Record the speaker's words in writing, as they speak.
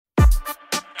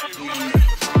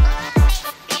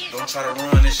try to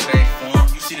run, this shit ain't fun.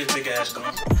 You see this big ass gun.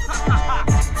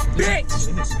 Bitch!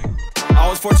 I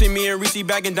was 14, me and Reese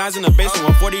bagging dimes in the basement.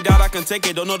 When 40 died, I couldn't take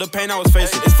it, don't know the pain I was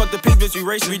facing. It's fuck the peace, bitch, we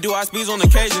racing. We do high speeds on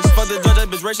occasions. Fuck the judge, that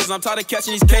bitch racist. I'm tired of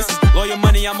catching these cases. Lawyer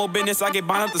money, I'm more business, I get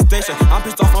behind up the station. I'm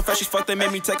pissed off on fashion, fuck, they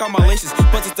made me take out my laces.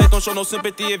 But the state don't show no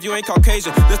sympathy if you ain't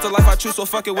Caucasian. This the life I choose, so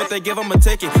fuck it, what they give, I'ma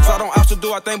take it. So I don't actually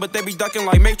do our thing, but they be ducking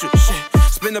like Matrix. Shit.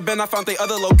 Spin the bend, I found they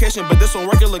other location, but this one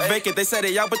record look vacant. They say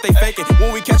they out, but they fake it.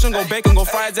 When we catch them, go bake 'em, go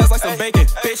fry his ass like some bacon.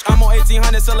 Bitch, I'm on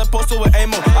 1800, sell a poster with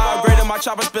ammo. I upgraded my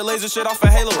chopper, spit laser shit off a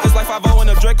halo. It's like 5-0 in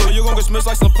a Draco, you gon' get smushed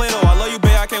like some Play-Doh. I love you,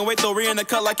 babe, I can't wait though, in the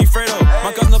cut like you Fredo.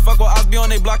 My cousin fuck with Osby on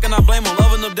they block and I blame him.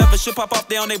 Loving them death, but shit pop off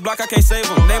they on they block, I can't save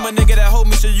him. Name a nigga that hold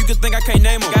me, shit, you could think I can't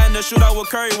name him. Got in the shootout with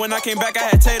Curry, when I came back I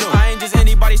had Tatum. I ain't just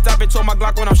anybody, stop it, told my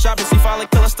Glock when I'm shopping. See follow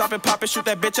killer, stop it, pop it, shoot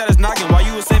that bitch at his noggin. While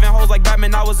you was saving hoes like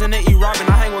Batman, I was in the E-Robin.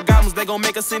 I hang with goblins, they gon'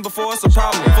 make a scene before it's a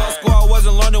problem. Fuck school, I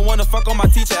wasn't learning, wanna fuck on my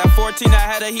teacher. At 14, I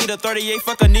had a heater, 38,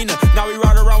 fuck a Nina. Now we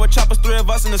ride around with choppers, 3 of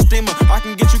us in the steamer. I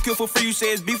can get you killed for free, you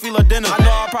say it's beef, we love dinner. I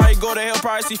know I'll probably go to hell,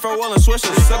 probably see Farewell and Swisher.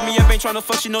 Suck me up, ain't tryna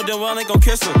fuck, she know damn well ain't gon'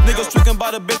 kiss her. Niggas tweaking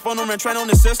by the bitch phone and train on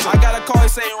the system. I got a call, he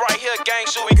say right here, gang,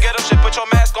 should we get him? Shit, put your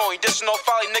mask on, he dissing no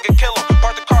folly, nigga, kill him.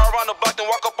 Park the car around the block, then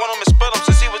walk up on him and split him.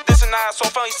 Since he was dissing, I so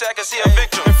felt he said I could see a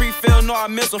victim. And free Phil, no, I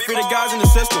miss him, free the guys in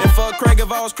the system. And fuck Craig,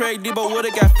 if I was Craig, Debo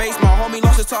would've got faced. My homie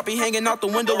lost his top, he hanging out the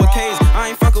window with K's. I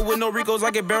ain't fucking with no Ricos,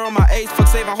 I get bare on my ace. Fuck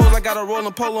saving hoes, I got a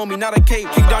rolling pole on me, not a cape.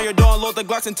 Kick down your door and load the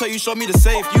Glocks until you show me the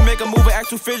safe. You make a move and act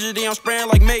too fidgety, I'm spraying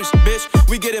like Mace. Bitch,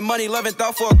 we getting money, 11th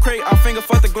out for a crate. I finger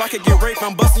fuck the Glock and get raped,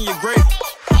 I'm busting your grape.